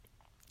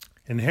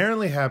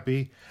Inherently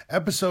Happy,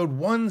 episode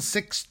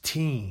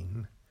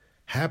 116,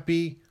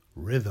 Happy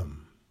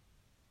Rhythm.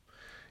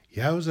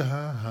 Yowza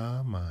ha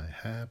ha, my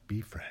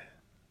happy friends.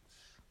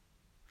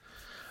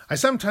 I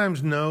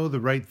sometimes know the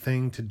right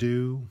thing to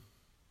do,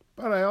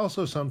 but I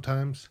also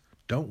sometimes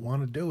don't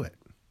want to do it,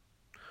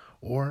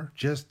 or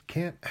just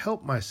can't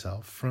help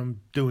myself from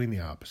doing the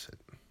opposite.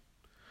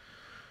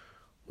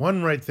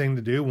 One right thing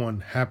to do, one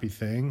happy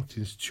thing,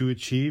 is to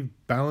achieve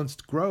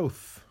balanced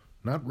growth,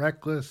 not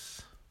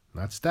reckless,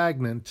 not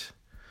stagnant,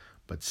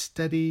 but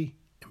steady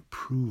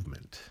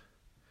improvement.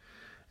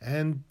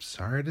 And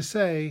sorry to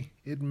say,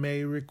 it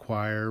may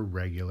require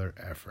regular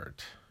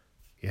effort.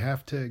 You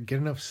have to get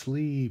enough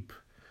sleep,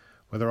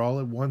 whether all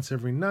at once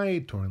every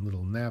night or in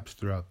little naps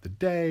throughout the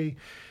day.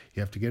 You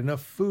have to get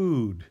enough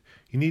food.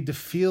 You need to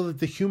feel that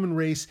the human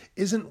race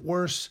isn't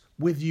worse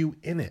with you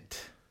in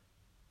it.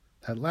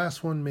 That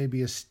last one may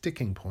be a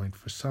sticking point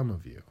for some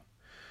of you.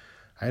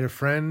 I had a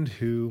friend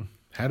who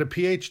had a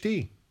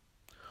PhD,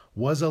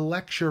 was a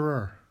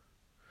lecturer,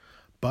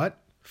 but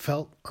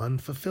felt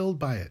unfulfilled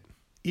by it,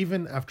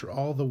 even after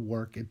all the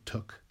work it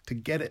took to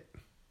get it.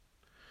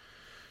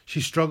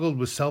 She struggled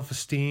with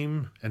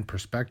self-esteem and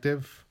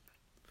perspective,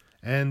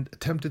 and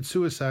attempted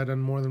suicide on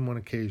more than one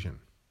occasion,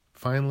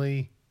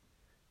 finally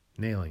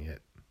nailing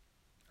it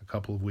a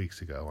couple of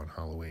weeks ago on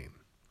Halloween.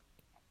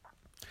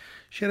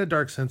 She had a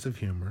dark sense of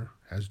humor,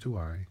 as do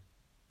I.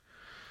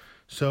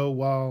 So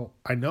while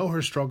I know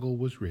her struggle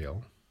was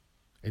real,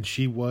 and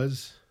she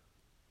was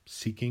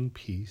seeking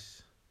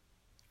peace,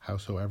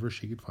 howsoever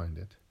she could find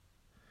it,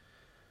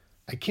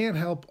 I can't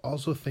help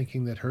also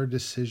thinking that her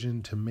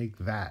decision to make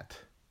that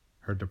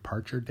her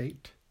departure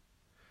date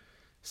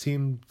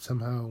seemed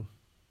somehow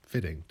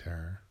fitting to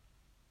her.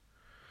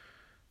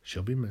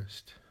 She'll be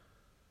missed,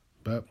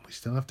 but we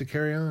still have to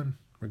carry on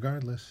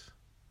regardless.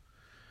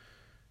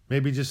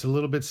 Maybe just a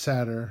little bit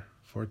sadder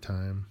for a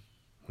time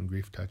when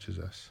grief touches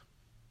us.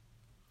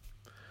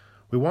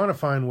 We want to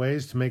find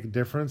ways to make a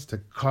difference, to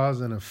cause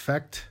an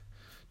effect,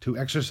 to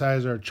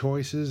exercise our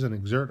choices and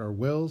exert our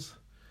wills.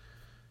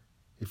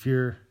 If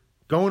you're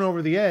going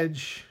over the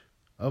edge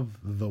of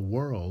the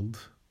world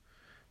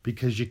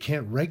because you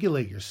can't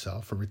regulate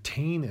yourself or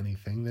retain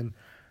anything, then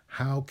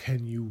how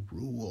can you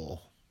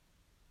rule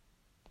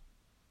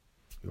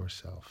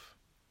yourself?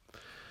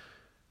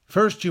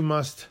 First, you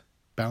must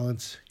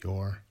balance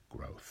your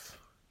growth.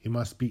 You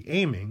must be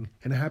aiming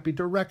in a happy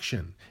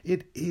direction.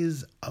 It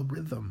is a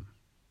rhythm,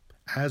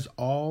 as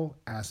all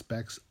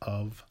aspects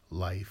of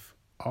life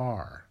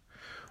are.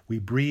 We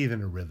breathe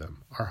in a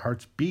rhythm. Our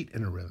hearts beat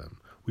in a rhythm.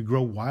 We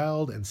grow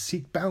wild and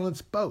seek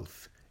balance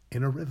both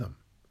in a rhythm.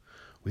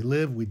 We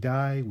live, we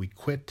die, we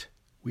quit,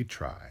 we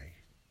try.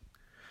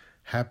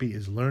 Happy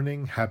is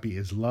learning, happy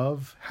is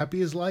love,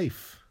 happy is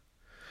life.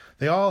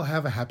 They all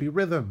have a happy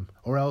rhythm,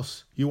 or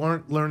else you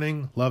aren't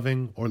learning,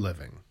 loving, or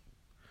living.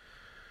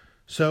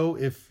 So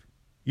if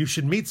you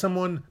should meet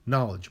someone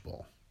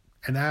knowledgeable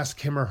and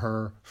ask him or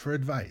her for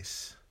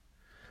advice,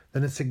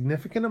 then a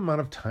significant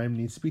amount of time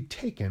needs to be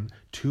taken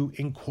to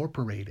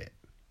incorporate it.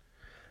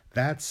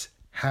 That's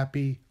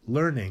happy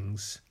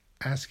learning's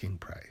asking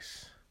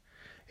price.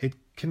 It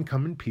can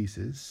come in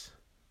pieces,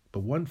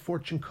 but one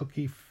fortune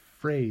cookie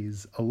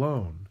phrase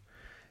alone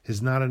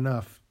is not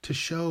enough to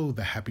show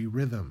the happy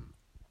rhythm.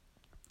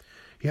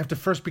 You have to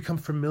first become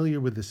familiar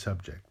with the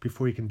subject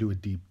before you can do a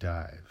deep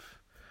dive.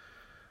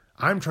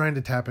 I'm trying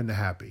to tap into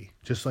happy,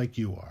 just like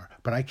you are,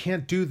 but I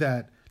can't do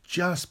that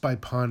just by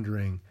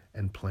pondering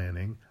and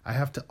planning. I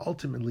have to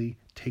ultimately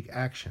take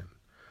action.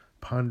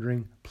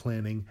 Pondering,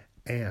 planning,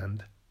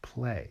 and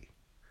play.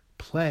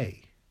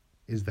 Play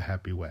is the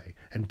happy way,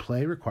 and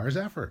play requires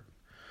effort.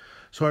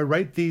 So I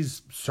write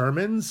these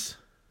sermons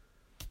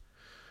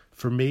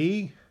for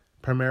me,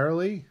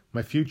 primarily,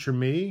 my future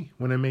me,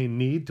 when I may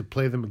need to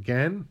play them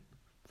again,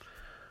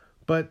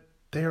 but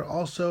they are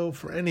also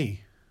for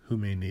any who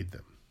may need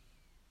them.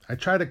 I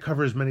try to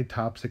cover as many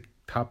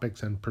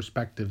topics and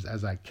perspectives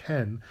as I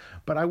can,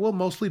 but I will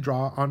mostly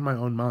draw on my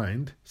own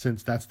mind,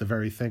 since that's the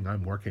very thing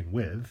I'm working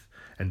with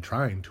and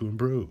trying to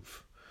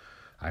improve.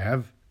 I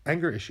have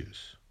anger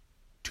issues,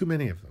 too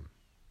many of them.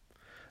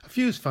 A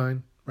few is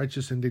fine.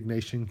 Righteous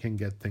indignation can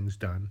get things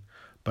done,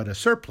 but a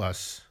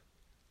surplus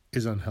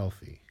is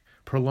unhealthy.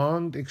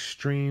 Prolonged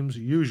extremes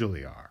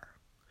usually are.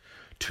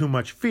 Too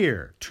much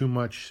fear, too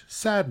much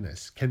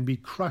sadness can be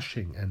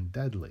crushing and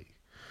deadly.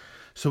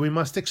 So we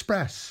must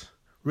express,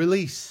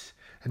 release,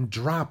 and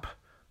drop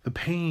the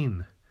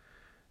pain,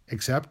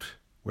 except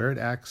where it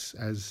acts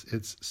as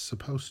it's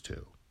supposed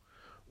to,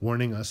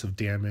 warning us of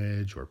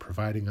damage or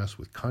providing us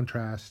with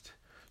contrast,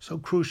 so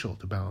crucial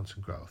to balance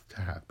and growth,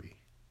 to happy.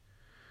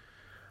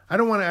 I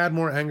don't want to add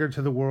more anger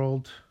to the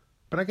world,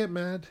 but I get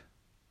mad.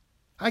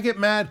 I get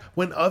mad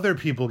when other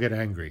people get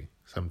angry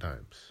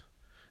sometimes.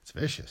 It's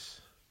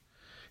vicious.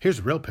 Here's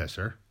a real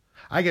pisser.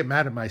 I get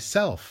mad at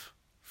myself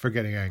for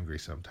getting angry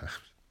sometimes.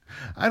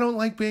 I don't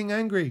like being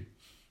angry.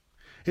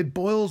 It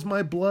boils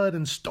my blood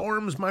and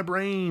storms my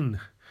brain.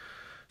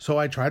 So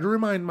I try to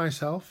remind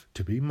myself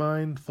to be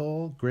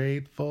mindful,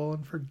 grateful,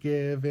 and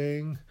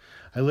forgiving.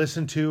 I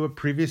listen to a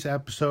previous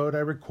episode I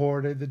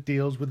recorded that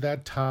deals with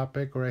that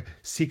topic, or I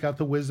seek out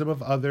the wisdom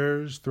of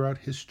others throughout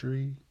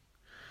history.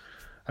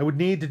 I would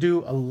need to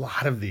do a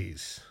lot of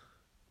these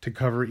to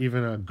cover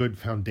even a good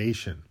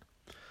foundation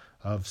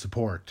of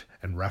support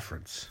and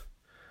reference.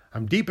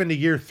 I'm deep into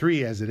year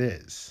 3 as it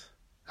is.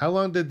 How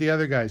long did the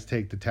other guys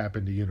take to tap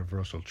into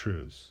universal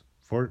truths?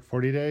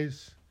 40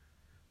 days?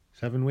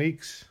 7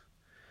 weeks?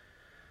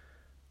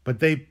 But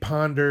they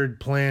pondered,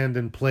 planned,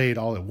 and played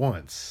all at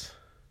once.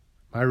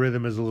 My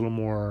rhythm is a little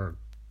more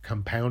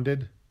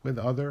compounded with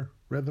other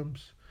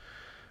rhythms.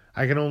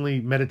 I can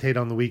only meditate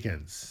on the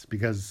weekends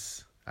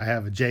because I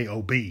have a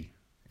job,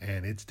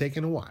 and it's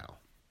taken a while.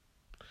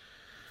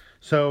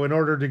 So in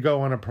order to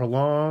go on a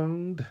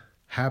prolonged,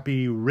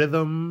 happy,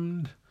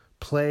 rhythmed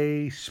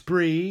play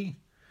spree,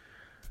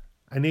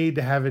 I need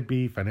to have it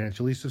be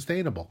financially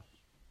sustainable.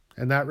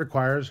 And that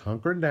requires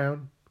hunkering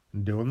down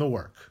and doing the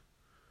work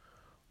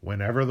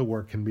whenever the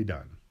work can be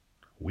done.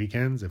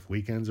 Weekends, if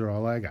weekends are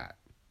all I got,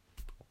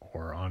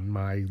 or on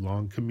my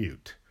long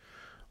commute,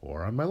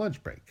 or on my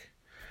lunch break.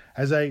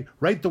 As I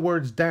write the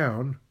words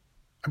down,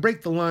 I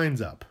break the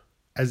lines up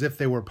as if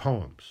they were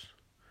poems.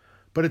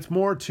 But it's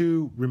more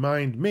to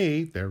remind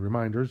me, they're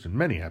reminders in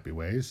many happy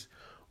ways,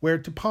 where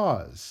to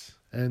pause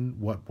and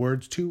what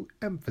words to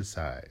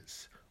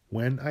emphasize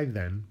when I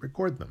then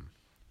record them,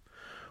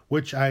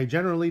 which I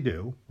generally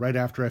do right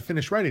after I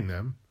finish writing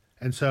them,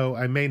 and so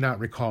I may not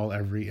recall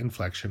every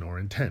inflection or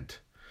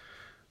intent,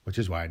 which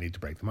is why I need to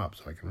break them up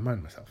so I can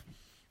remind myself.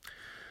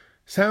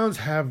 Sounds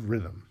have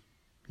rhythm,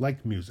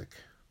 like music,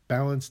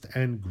 balanced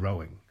and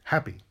growing,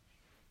 happy.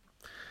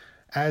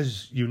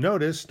 As you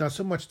notice, not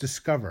so much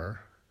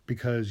discover,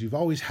 because you've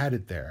always had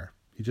it there.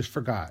 You just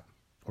forgot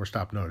or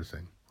stopped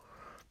noticing.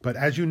 But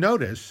as you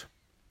notice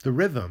the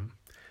rhythm,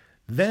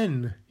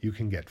 then you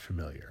can get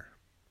familiar.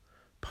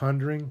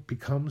 Pondering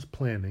becomes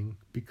planning,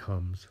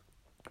 becomes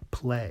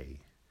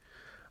play.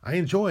 I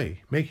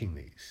enjoy making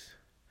these.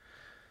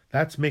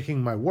 That's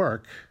making my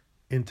work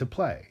into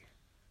play.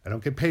 I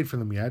don't get paid for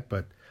them yet,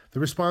 but the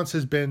response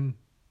has been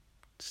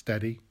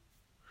steady.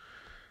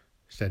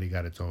 Steady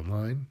got its own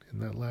line in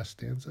that last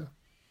stanza.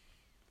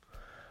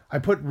 I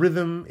put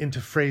rhythm into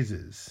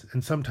phrases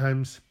and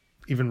sometimes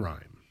even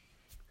rhyme,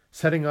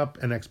 setting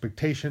up an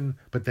expectation,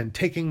 but then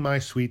taking my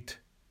sweet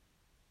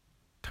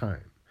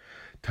time.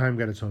 Time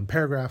got its own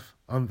paragraph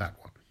on that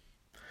one.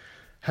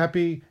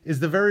 Happy is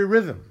the very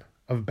rhythm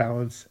of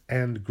balance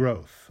and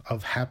growth,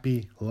 of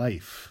happy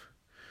life.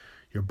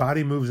 Your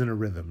body moves in a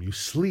rhythm. You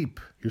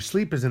sleep. Your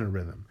sleep is in a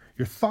rhythm.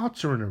 Your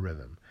thoughts are in a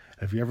rhythm.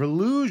 And if you ever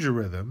lose your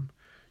rhythm,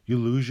 you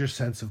lose your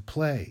sense of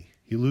play.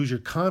 You lose your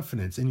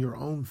confidence in your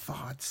own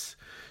thoughts.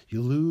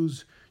 You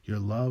lose your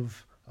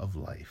love of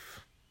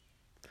life.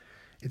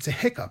 It's a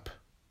hiccup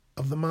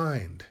of the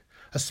mind,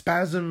 a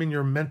spasm in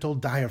your mental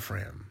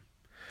diaphragm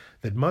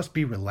that must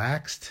be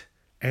relaxed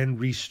and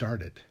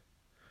restarted.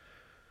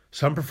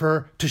 Some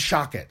prefer to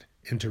shock it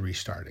into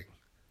restarting,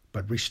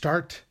 but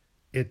restart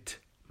it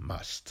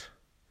must.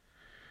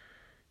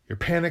 Your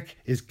panic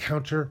is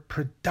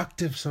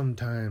counterproductive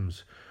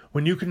sometimes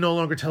when you can no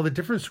longer tell the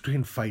difference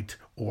between fight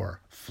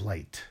or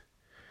flight.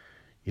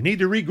 You need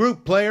to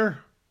regroup, player.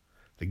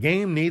 The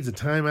game needs a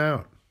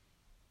timeout.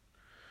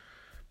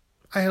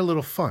 I had a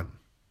little fun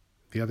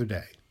the other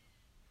day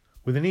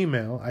with an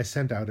email I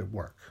sent out at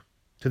work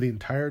to the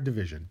entire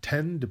division,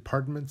 10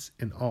 departments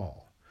in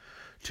all,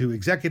 to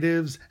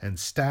executives and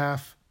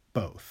staff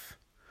both,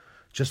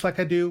 just like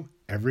I do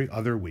every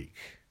other week,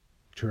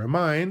 to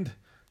remind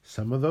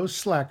some of those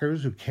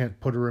slackers who can't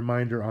put a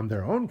reminder on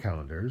their own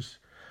calendars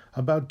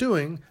about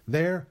doing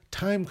their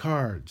time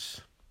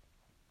cards.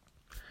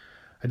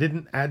 I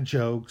didn't add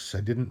jokes,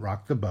 I didn't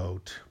rock the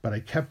boat, but I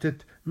kept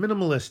it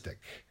minimalistic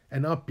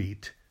and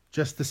upbeat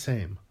just the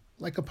same,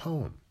 like a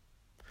poem.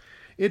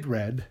 It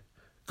read,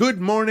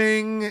 "Good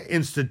morning,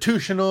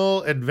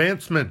 institutional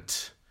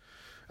advancement.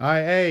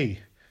 IA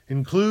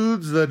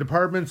includes the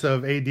departments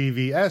of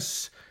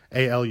ADVS,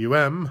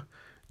 ALUM,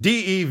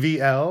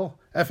 DEVL,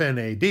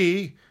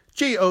 FNAD,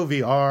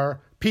 GOVR,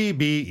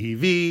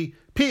 PBEV,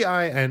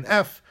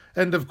 PINF,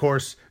 and of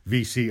course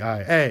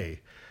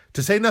VCIA,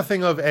 to say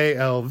nothing of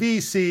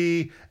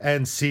ALVC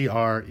and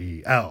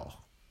CREL.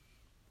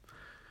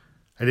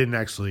 I didn't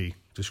actually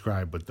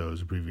describe what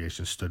those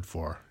abbreviations stood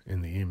for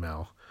in the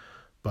email,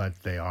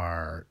 but they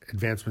are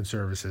Advancement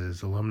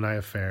Services, Alumni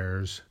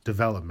Affairs,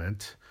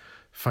 Development,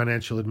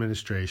 Financial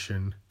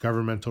Administration,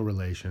 Governmental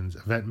Relations,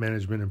 Event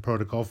Management and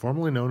Protocol,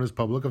 formerly known as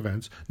Public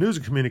Events, News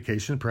and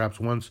Communication, perhaps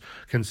once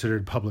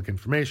considered Public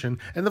Information,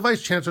 and the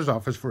Vice Chancellor's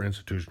Office for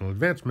Institutional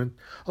Advancement,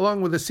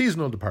 along with the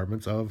seasonal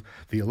departments of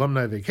the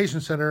Alumni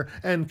Vacation Center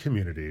and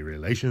Community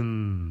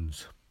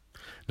Relations.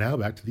 Now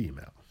back to the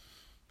email.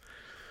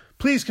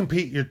 Please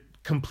complete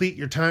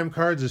your time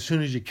cards as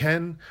soon as you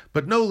can,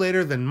 but no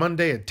later than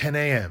Monday at 10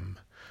 a.m.,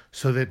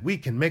 so that we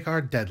can make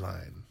our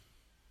deadline.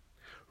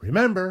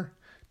 Remember,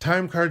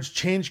 Time cards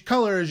change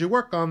color as you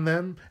work on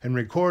them and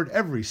record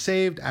every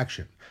saved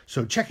action.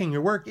 So checking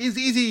your work is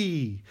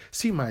easy.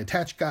 See my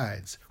attached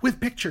guides with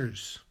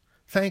pictures.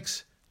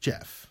 Thanks,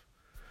 Jeff.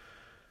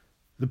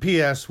 The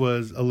PS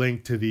was a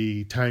link to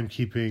the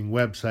timekeeping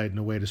website and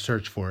a way to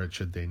search for it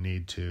should they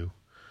need to.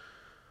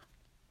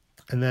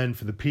 And then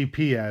for the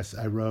PPS,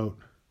 I wrote,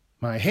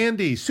 my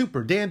handy,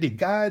 super dandy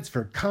guides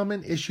for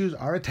common issues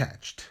are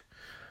attached.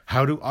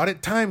 How to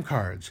audit time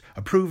cards,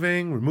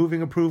 approving,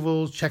 removing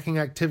approvals, checking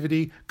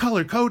activity,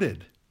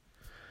 color-coded.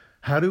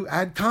 How to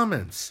add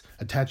comments,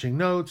 attaching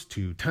notes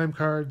to time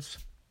cards.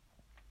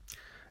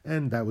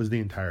 And that was the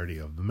entirety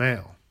of the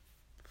mail.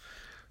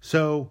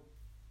 So,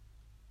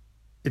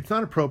 it's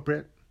not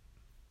appropriate.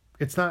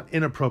 It's not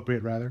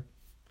inappropriate, rather.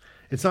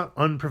 It's not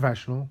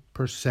unprofessional,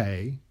 per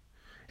se.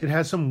 It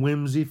has some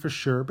whimsy for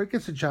sure, but it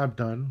gets the job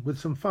done with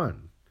some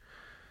fun.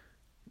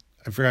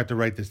 I forgot to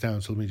write this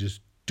down, so let me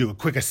just do a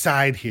quick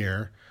aside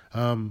here.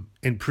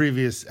 In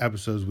previous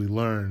episodes, we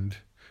learned,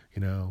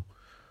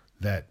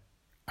 that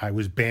I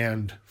was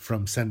banned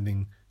from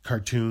sending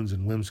cartoons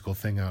and whimsical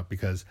thing out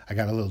because I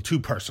got a little too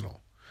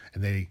personal,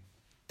 and they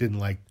didn't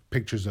like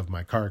pictures of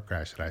my car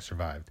crash that I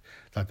survived.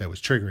 Thought that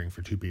was triggering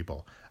for 2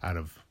 people out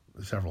of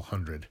several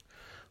hundred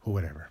or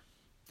whatever.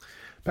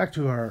 Back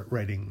to our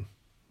writing.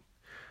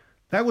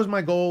 That was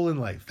my goal in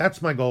life.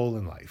 That's my goal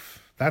in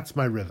life. That's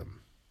my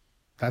rhythm.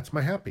 That's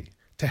my happy.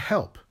 To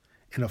help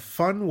in a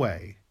fun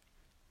way,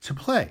 to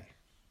play.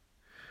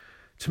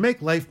 To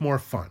make life more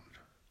fun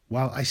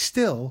while I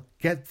still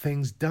get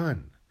things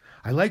done.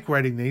 I like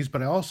writing these,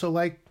 but I also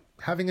like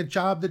having a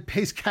job that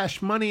pays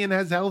cash money and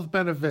has health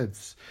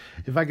benefits.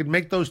 If I could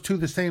make those two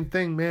the same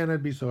thing, man,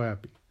 I'd be so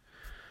happy.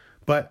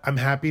 But I'm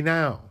happy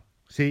now.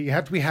 See, you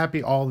have to be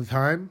happy all the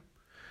time.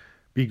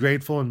 Be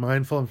grateful and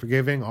mindful and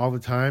forgiving all the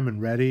time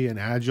and ready and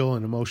agile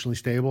and emotionally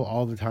stable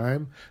all the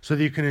time so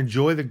that you can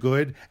enjoy the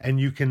good and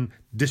you can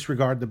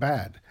disregard the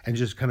bad and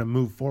just kind of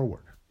move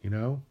forward,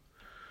 I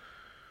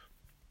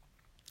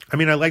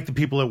mean, I like the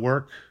people at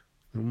work,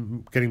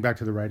 getting back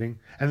to the writing,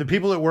 and the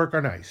people at work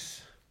are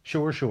nice.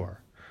 Sure.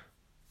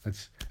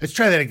 Let's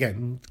try that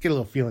again. Let's get a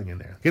little feeling in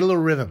there. Get a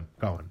little rhythm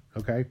going,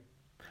 okay?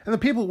 And the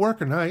people at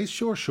work are nice,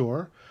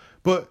 sure.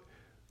 But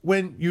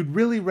when you'd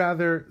really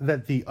rather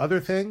that the other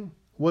thing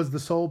was the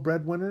sole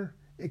breadwinner,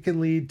 it can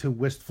lead to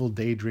wistful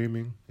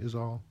daydreaming is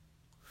all.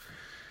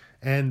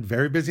 And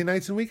very busy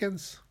nights and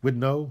weekends with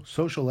no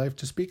social life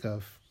to speak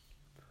of.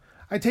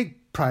 I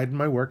take pride in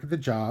my work at the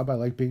job. I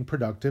like being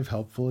productive,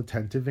 helpful,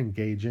 attentive,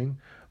 engaging.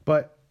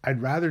 But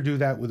I'd rather do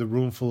that with a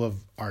room full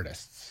of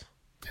artists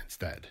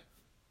instead,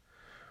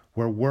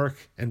 where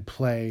work and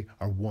play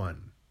are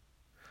one.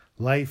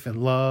 Life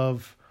and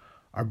love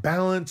are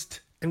balanced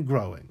and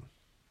growing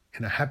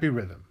in a happy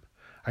rhythm.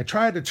 I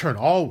try to turn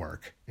all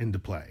work into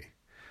play,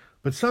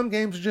 but some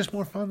games are just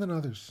more fun than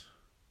others.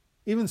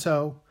 Even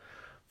so,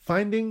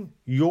 finding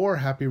your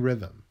happy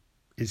rhythm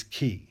is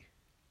key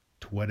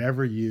to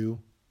whatever you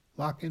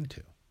lock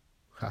into.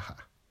 Haha,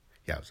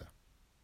 yowza.